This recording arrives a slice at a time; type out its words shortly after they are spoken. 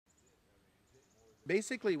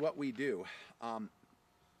Basically what we do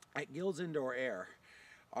at Gills Indoor Air,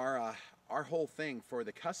 our whole thing for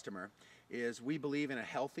the customer is we believe in a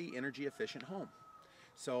healthy, energy efficient home.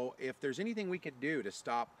 So if there's anything we could do to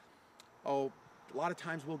stop, a lot of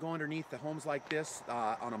times we'll go underneath the homes like this.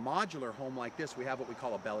 On a modular home like this, we have what we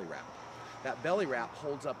call a belly wrap. That belly wrap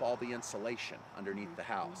holds up all the insulation underneath the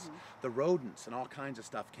house. The rodents and all kinds of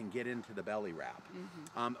stuff can get into the belly wrap.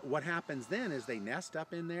 What happens then is they nest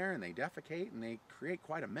up in there and they defecate and they create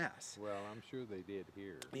quite a mess. Well, I'm sure they did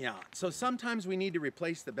here. Yeah, so sometimes we need to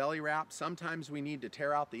replace the belly wrap, sometimes we need to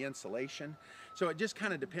tear out the insulation. So it just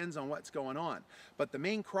kind of depends on what's going on. But the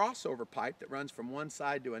main crossover pipe that runs from one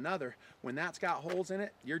side to another, when that's got holes in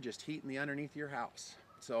it, you're just heating the underneath of your house.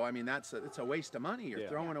 So I mean, it's a waste of money. You're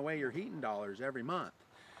throwing away your heating dollars every month.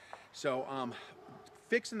 So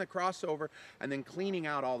fixing the crossover and then cleaning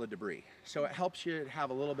out all the debris. So it helps you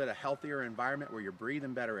have a little bit of healthier environment where you're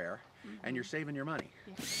breathing better air and you're saving your money.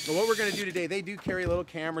 So what we're going to do today, they do carry little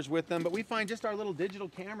cameras with them, but we find just our little digital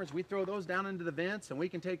cameras, we throw those down into the vents and we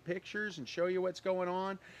can take pictures and show you what's going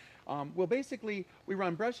on. Well, basically, we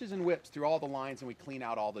run brushes and whips through all the lines and we clean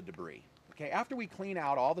out all the debris. Okay, after we clean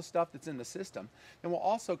out all the stuff that's in the system, then we'll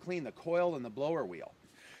also clean the coil and the blower wheel.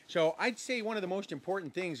 So I'd say one of the most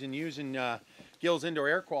important things in using Gills Indoor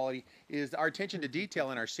Air Quality is our attention to detail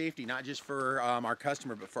and our safety, not just for our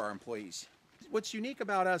customer, but for our employees. What's unique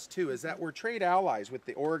about us too is that we're trade allies with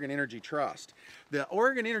the Oregon Energy Trust. The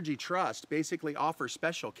Oregon Energy Trust basically offers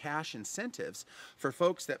special cash incentives for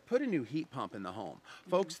folks that put a new heat pump in the home,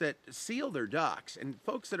 folks that seal their ducts, and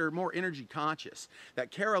folks that are more energy conscious, that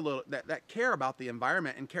care that care about the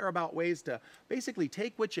environment and care about ways to basically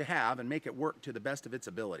take what you have and make it work to the best of its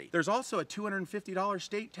ability. There's also a $250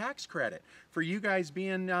 state tax credit for you guys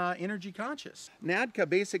being energy conscious. NADCA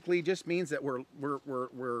basically just means that we're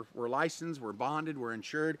licensed, we're bonded, we're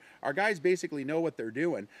insured. Our guys basically know what they're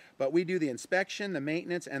doing, but we do the inspection, the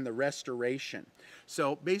maintenance, and the restoration.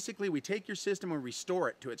 So basically we take your system and restore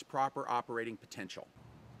it to its proper operating potential.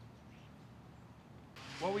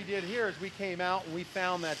 What we did here is we came out and we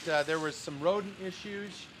found that there was some rodent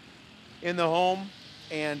issues in the home,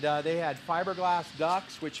 and they had fiberglass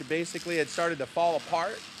ducts which basically had started to fall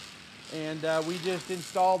apart, and we just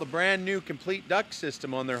installed a brand new complete duct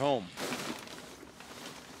system on their home.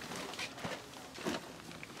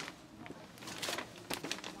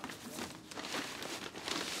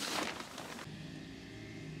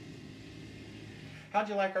 How'd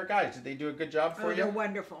you like our guys? Did they do a good job for you? They're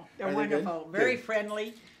wonderful. They're wonderful. Very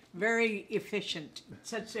friendly, very efficient.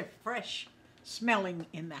 Such a fresh smelling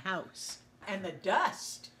in the house. And the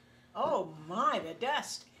dust. Oh my, the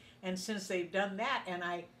dust. And since they've done that, and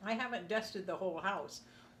I haven't dusted the whole house,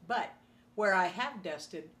 but where I have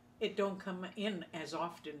dusted, it don't come in as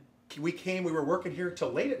often. We were working here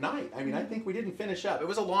till late at night. I mean, I think we didn't finish up. It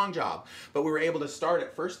was a long job, but we were able to start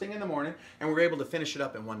it first thing in the morning, and we were able to finish it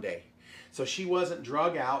up in one day. So she wasn't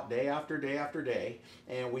drug out day after day after day,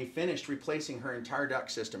 and we finished replacing her entire duct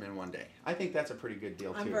system in one day. I think that's a pretty good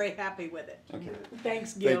deal, too. I'm very happy with it. Okay.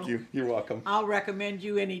 Thanks, Gil. Thank you. You're welcome. I'll recommend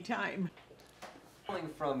you anytime. Calling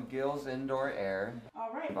from Gills Indoor Air,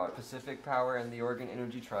 All right. about Pacific Power and the Oregon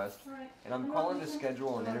Energy Trust, and I'm calling to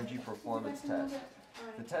schedule an energy performance test.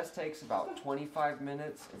 The test takes about 25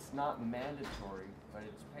 minutes. It's not mandatory, but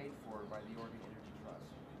it's paid for by the Oregon Energy Trust.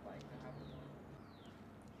 We'd like to have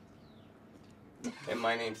it. And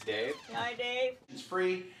my name's Dave. Hi, Dave. It's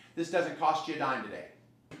free. This doesn't cost you a dime today.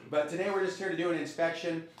 But today we're just here to do an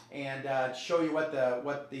inspection and show you what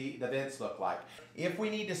the vents look like. If we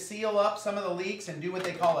need to seal up some of the leaks and do what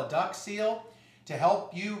they call a duct seal to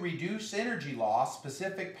help you reduce energy loss,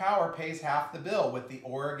 Pacific Power pays half the bill with the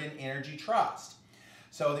Oregon Energy Trust.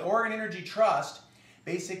 So the Oregon Energy Trust,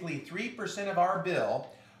 basically 3% of our bill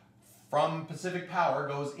from Pacific Power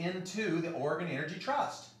goes into the Oregon Energy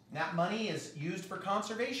Trust. That money is used for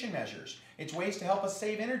conservation measures. It's ways to help us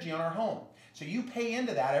save energy on our home. So you pay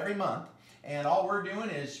into that every month, and all we're doing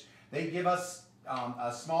is they give us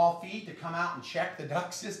a small fee to come out and check the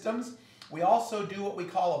duct systems. We also do what we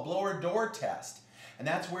call a blower door test, and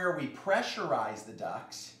that's where we pressurize the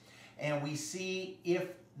ducts and we see if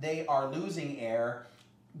they are losing air,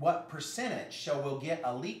 what percentage, so we'll get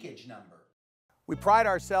a leakage number. We pride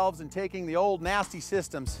ourselves in taking the old nasty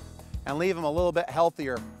systems and leave them a little bit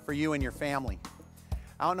healthier for you and your family.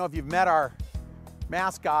 I don't know if you've met our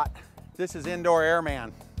mascot. This is Indoor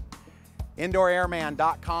Airman.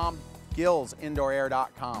 IndoorAirman.com,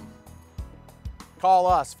 GillsIndoorAir.com. Call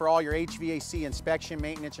us for all your HVAC inspection,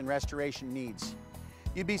 maintenance, and restoration needs.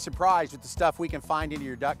 You'd be surprised with the stuff we can find into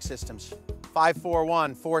your duct systems.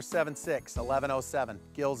 541-476-1107,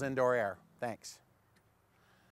 Gills Indoor Air. Thanks.